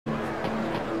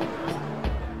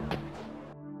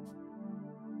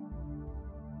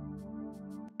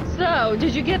So,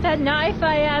 did you get that knife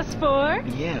I asked for?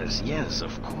 Yes,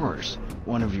 of course.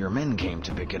 One of your men came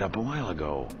to pick it up a while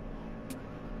ago.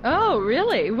 Oh,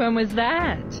 really? When was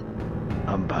that?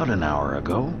 About an hour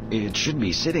ago. It should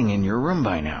be sitting in your room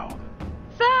by now.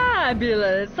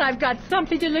 Fabulous! I've got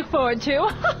something to look forward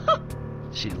to.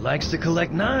 She likes to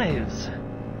collect knives.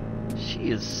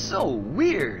 She is so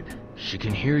weird. She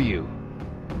can hear you.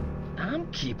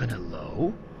 I'm keeping it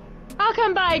low. I'll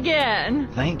come by again.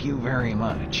 Thank you very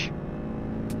much.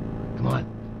 Come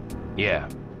on. Yeah.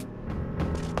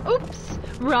 Oops,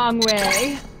 wrong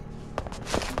way.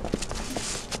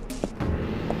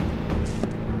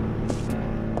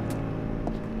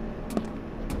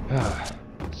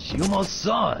 She almost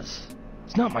saw us.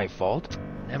 It's not my fault.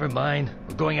 Never mind.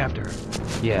 We're going after her.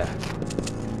 Yeah.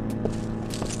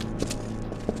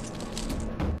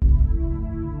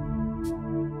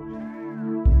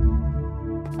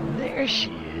 There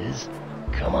she is.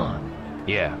 Come on.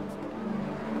 Yeah.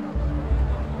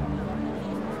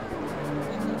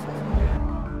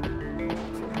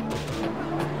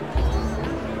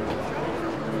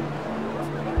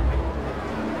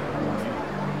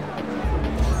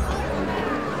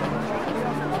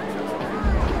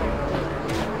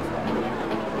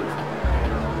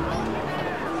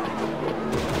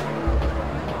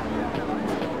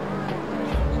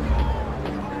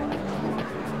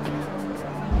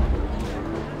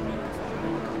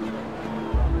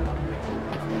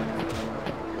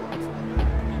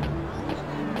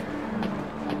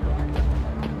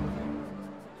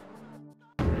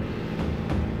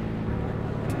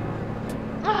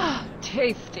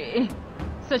 Tasty.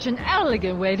 Such an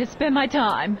elegant way to spend my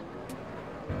time.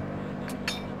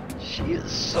 She is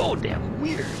so damn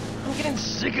weird. I'm getting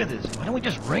sick of this. Why don't we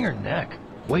just wring her neck?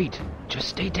 Wait, just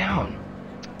stay down.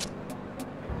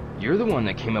 You're the one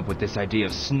that came up with this idea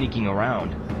of sneaking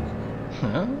around.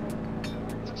 Huh?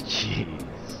 Jeez.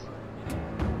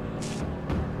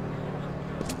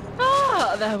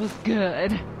 Oh, that was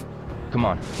good. Come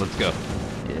on, let's go.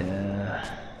 Yeah.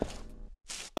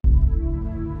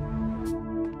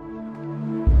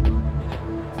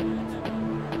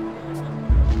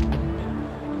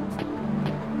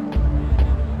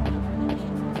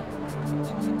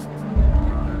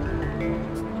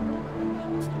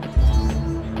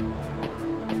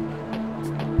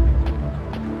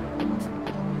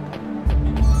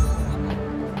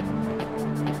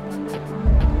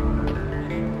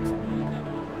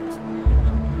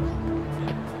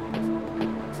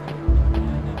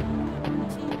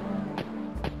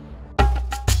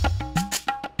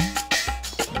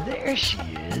 There she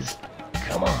is.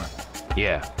 Come on.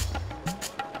 Yeah.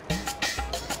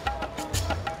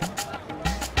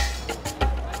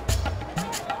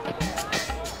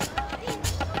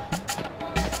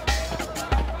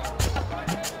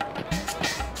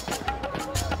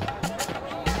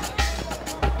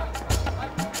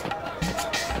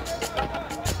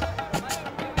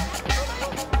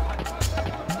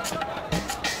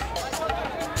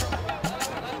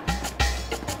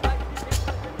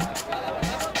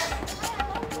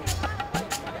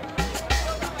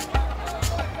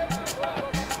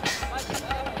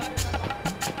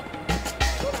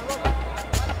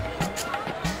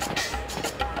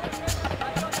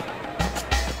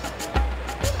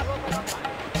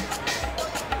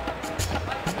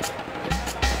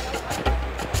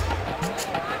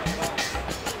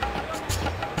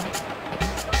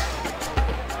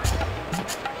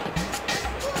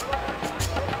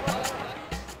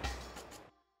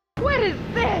 What is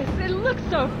this? It looks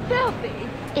so filthy.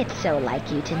 It's so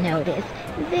like you to notice.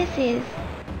 This is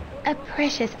a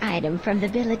precious item from the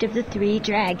village of the Three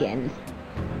Dragons.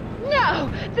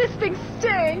 No, this thing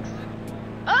stinks.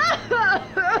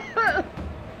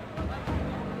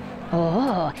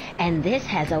 Oh, and this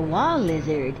has a wall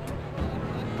lizard.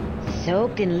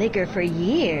 Soaked in liquor for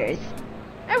years.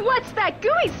 And what's that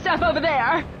gooey stuff over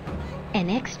there? An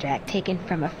extract taken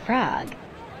from a frog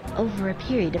over a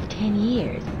period of 10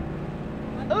 years.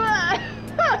 I'm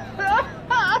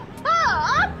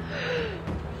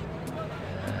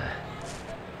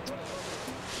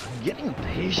getting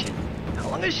impatient. How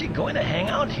long is she going to hang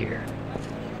out here?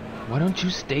 Why don't you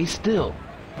stay still?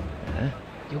 Huh?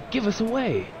 You'll give us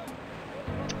away.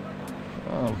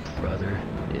 Oh, brother.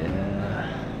 Yeah.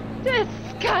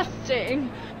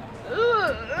 Disgusting.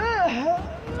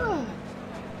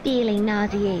 Feeling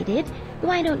nauseated?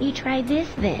 Why don't you try this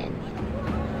then?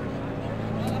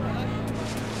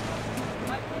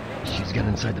 She's got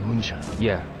inside the moonshine.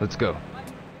 Yeah, let's go.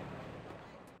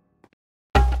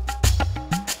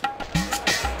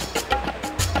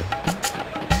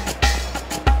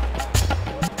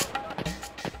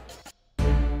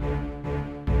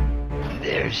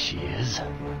 There she is. is.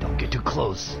 Don't get too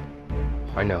close.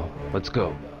 I know. Let's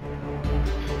go.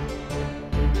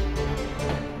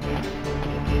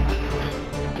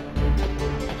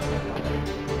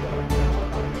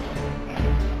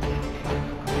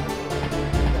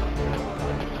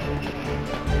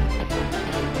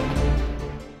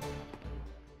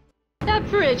 That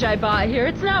fridge I bought here,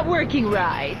 it's not working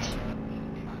right.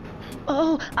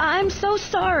 Oh, I'm so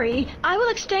sorry. I will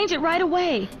exchange it right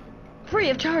away. Free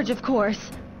of charge, of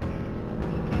course.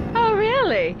 Oh,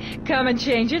 really? Come and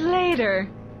change it later.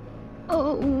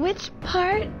 Oh, which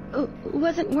part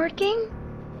wasn't working?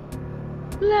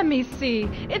 Let me see.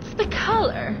 It's the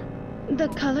color. The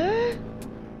color?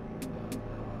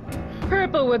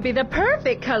 Purple would be the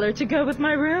perfect color to go with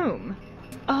my room.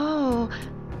 Oh,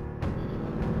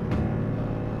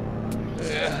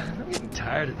 I'm getting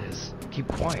tired of this. Keep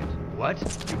quiet. What?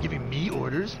 You're giving me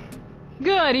orders?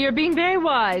 Good, you're being very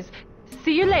wise.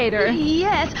 See you later.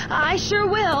 yes, I sure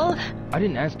will. I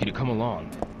didn't ask you to come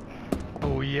along.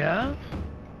 Oh, yeah?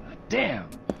 Damn.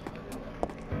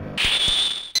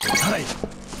 Hi.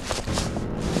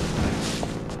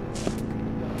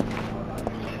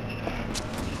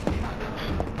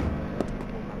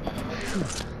 Phew.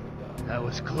 That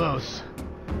was close.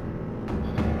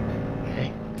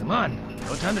 Hey, come on.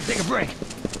 No time to take a break.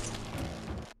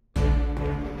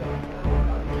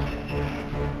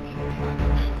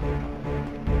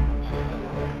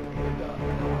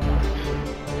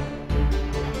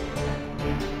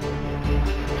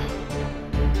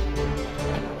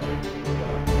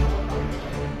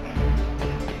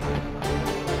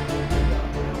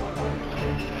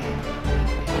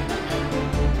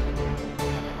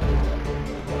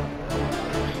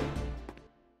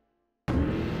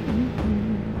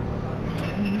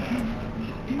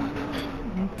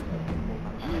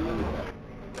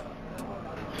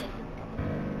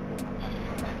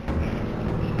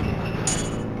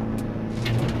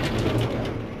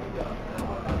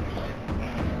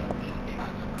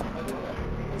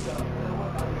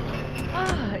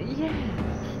 Ah, yes.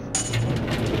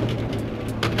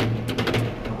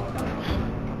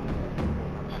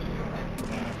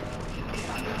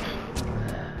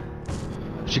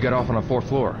 She got off on a 4th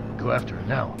floor. Go after her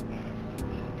now.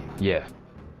 Yeah.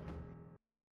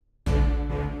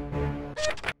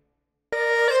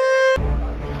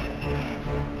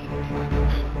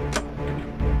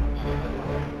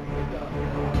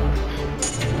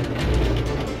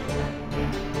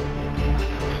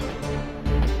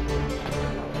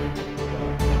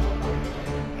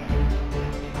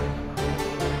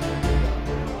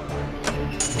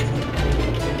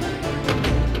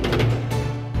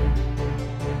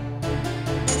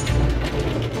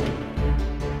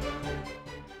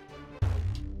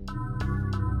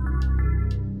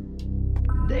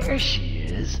 There she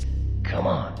is. Come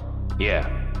on. Yeah.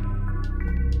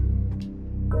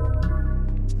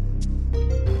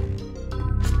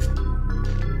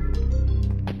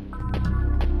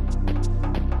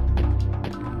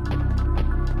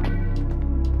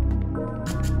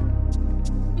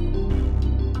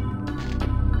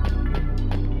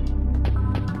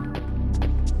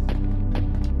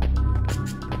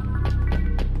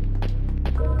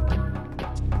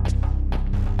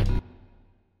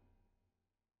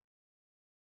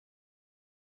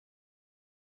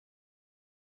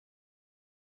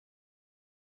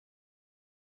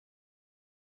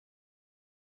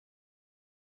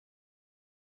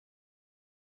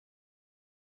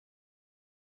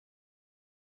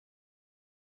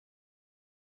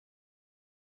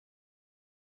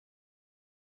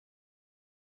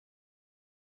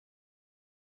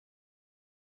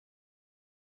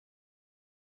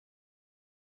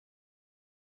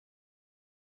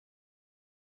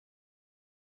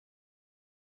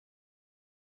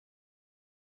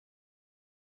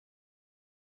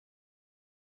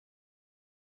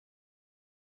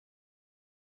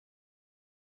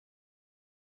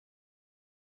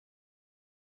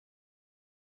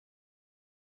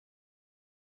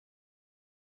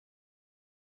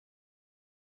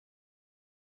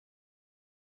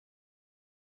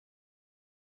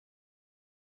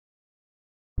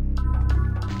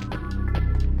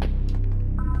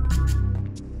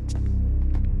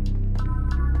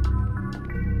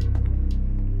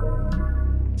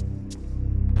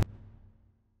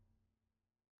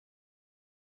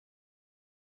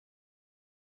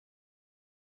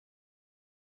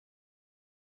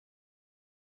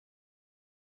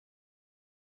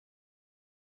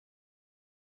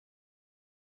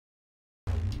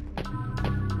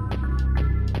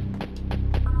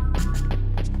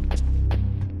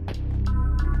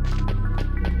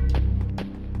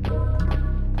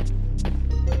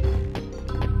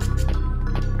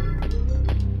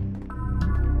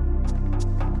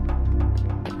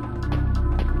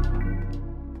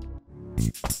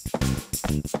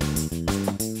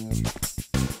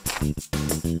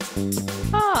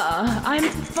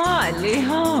 hardly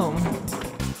home.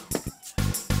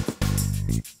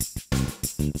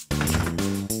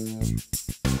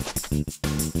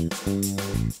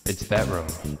 It's that room.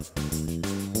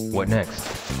 What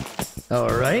next? All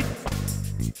right.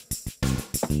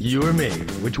 You or me,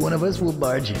 which one of us will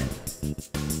barge in?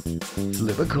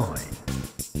 Flip a coin.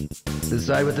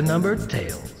 Decide with the number,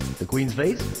 tails. The queen's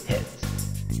face, heads.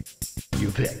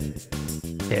 You pick.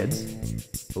 Heads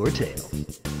or tails.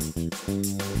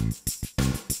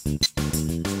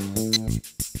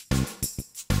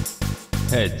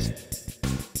 Heads.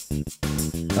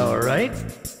 All right.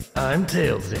 I'm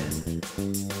tails then.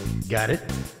 Got it?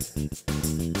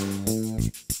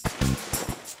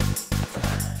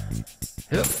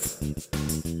 Yep.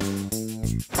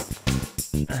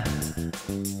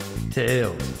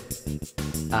 Tails.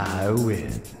 I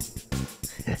win.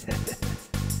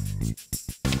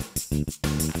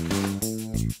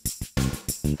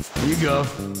 Here you go.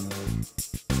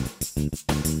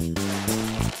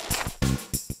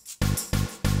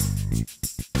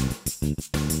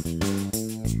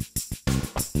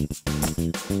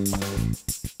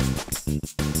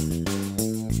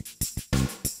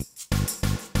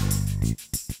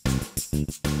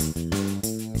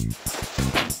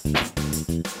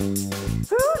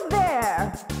 Who's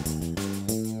there?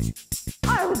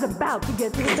 I was about to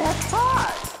get to the best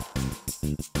part.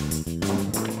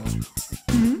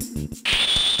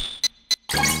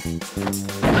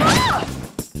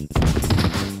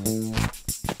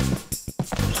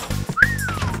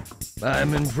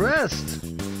 I'm impressed.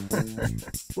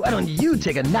 Why don't you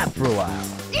take a nap for a while?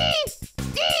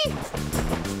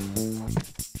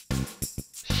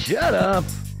 Shut up.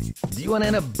 Do you want to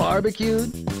end up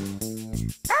barbecued?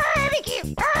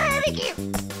 Barbecue!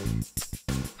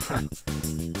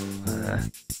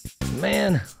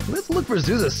 Man, let's look for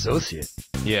Zoo's associate.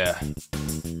 Yeah.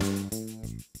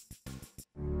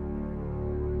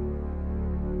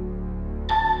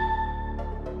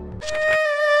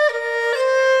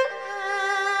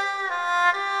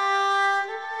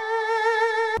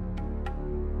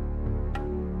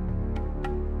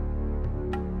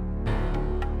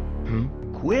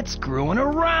 Quit screwing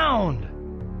around!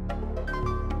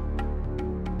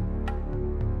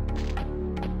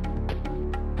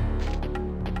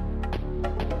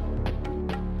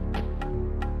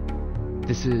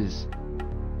 This is...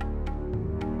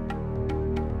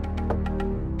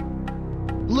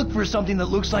 Look for something that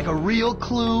looks like a real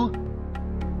clue.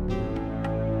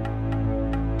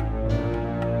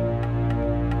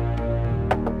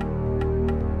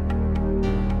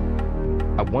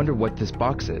 I wonder what this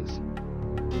box is.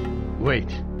 Wait.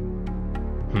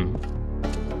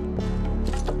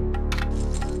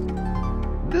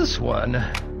 This one...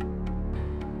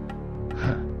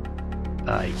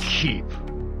 I keep.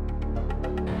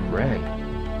 Ren,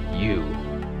 you.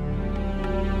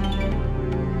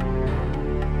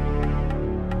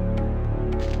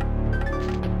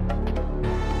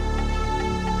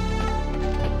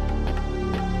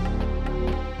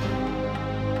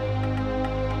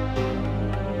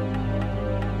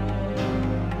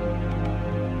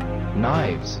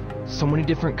 Knives. So many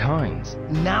different kinds.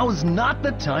 Now's not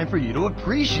the time for you to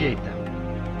appreciate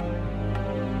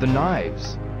them. The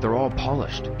knives. They're all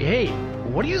polished. Hey,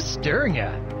 what are you staring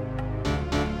at?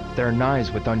 They're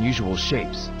knives with unusual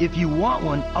shapes. If you want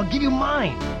one, I'll give you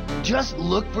mine. Just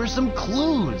look for some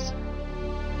clues.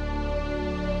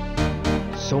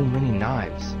 So many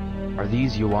knives. Are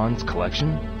these Yuan's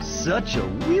collection? Such a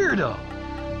weirdo.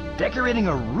 Decorating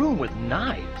a room with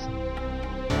knives.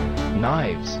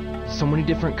 Knives. So many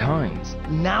different kinds.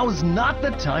 Now's not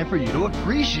the time for you to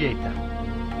appreciate them.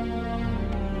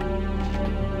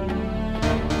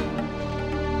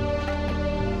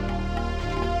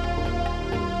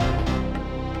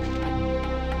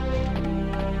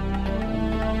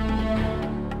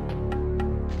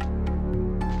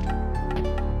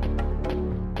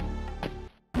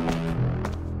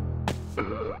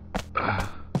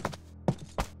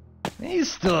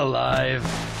 He's still alive.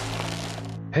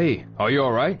 Hey, are you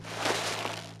alright?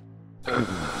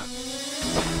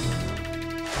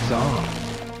 Zhang.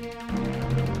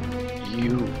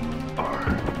 You are...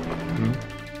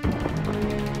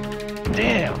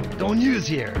 Damn, don't use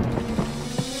here.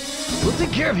 We'll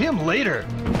take care of him later.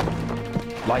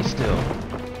 Lie still.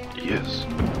 Yes.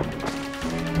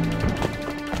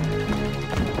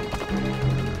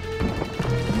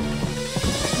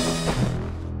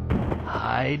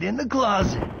 Hide in the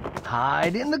closet.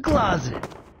 Hide in the closet.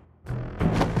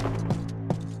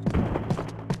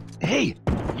 Hey,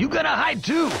 you gotta hide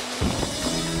too.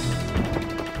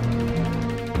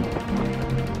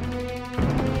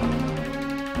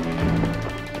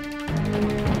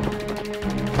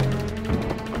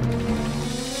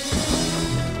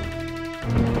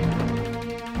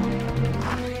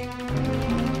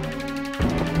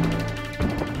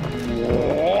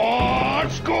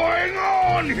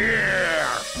 here!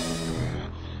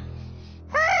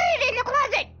 Hide in the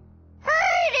closet!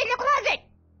 Hide in the closet!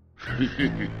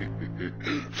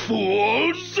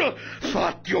 Fools!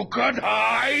 Thought you could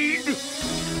hide?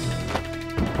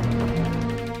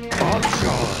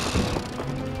 Gotcha!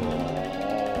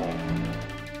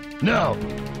 No!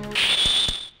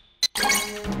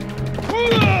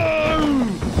 Don't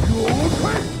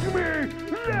take me!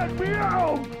 Let me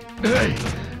out! Hey!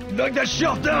 Knock that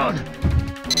shelf down!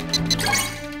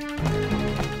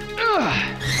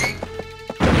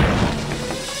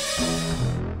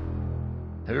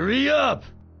 Hurry up!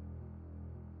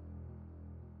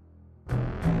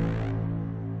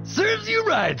 Serves you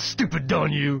right, stupid,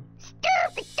 don't you?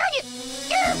 Stupid, don't you?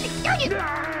 Stupid, don't you?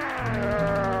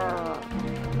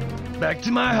 Back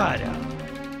to my hideout.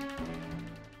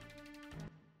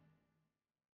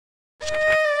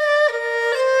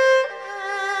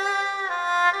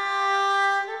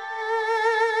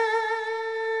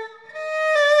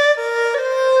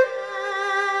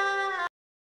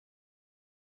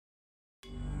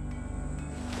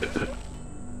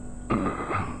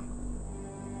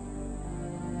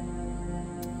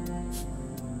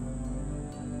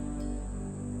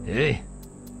 Hey,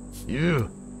 you,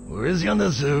 where is he on the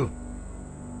zoo?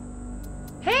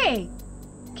 Hey!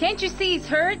 Can't you see he's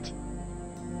hurt?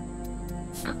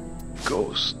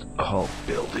 Ghost Hall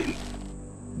Building.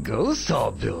 Ghost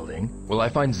Hall Building? Will I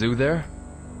find Zoo there?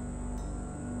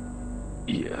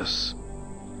 Yes.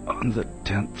 On the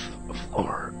 10th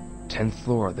floor. 10th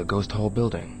floor of the Ghost Hall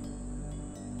building.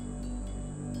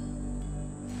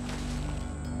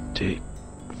 Take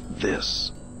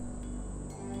this.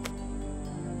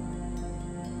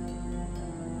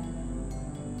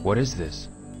 What is this?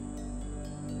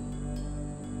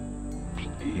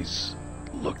 Please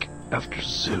look after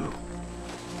Zoo.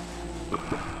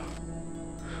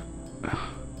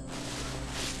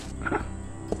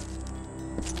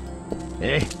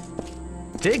 Hey,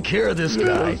 take care of this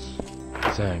guy.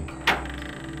 Zhang.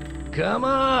 Come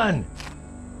on!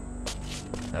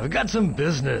 I've got some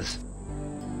business.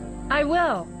 I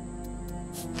will.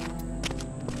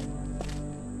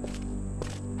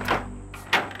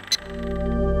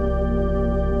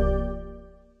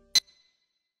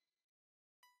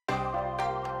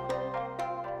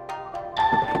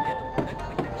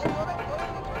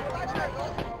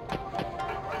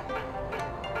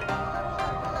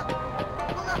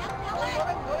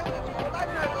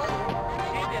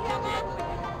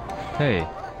 Hey,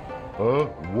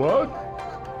 What?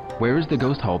 where is the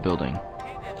Ghost Hall building?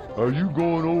 Are you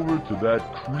going over to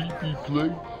that creepy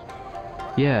place?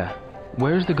 Yeah,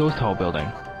 where's the Ghost Hall building?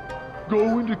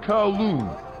 Go into Kowloon,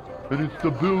 and it's the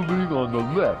building on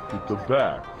the left at the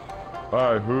back.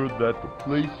 I heard that the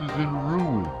place is in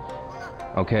ruins.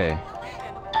 Okay.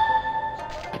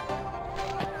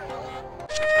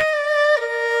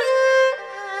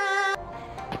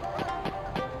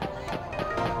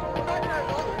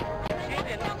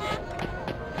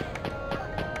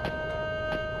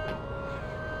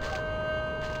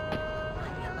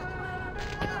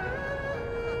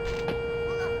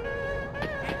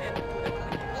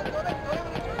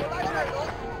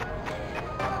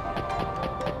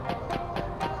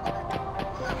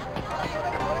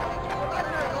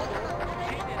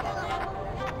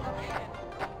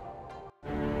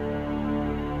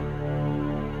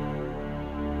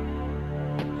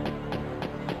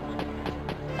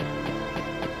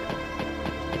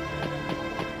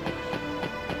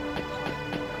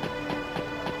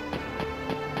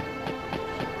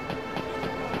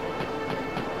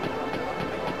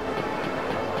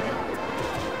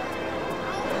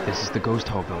 This is the Ghost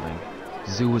Hall building.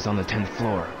 Zoo is on the 10th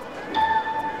floor.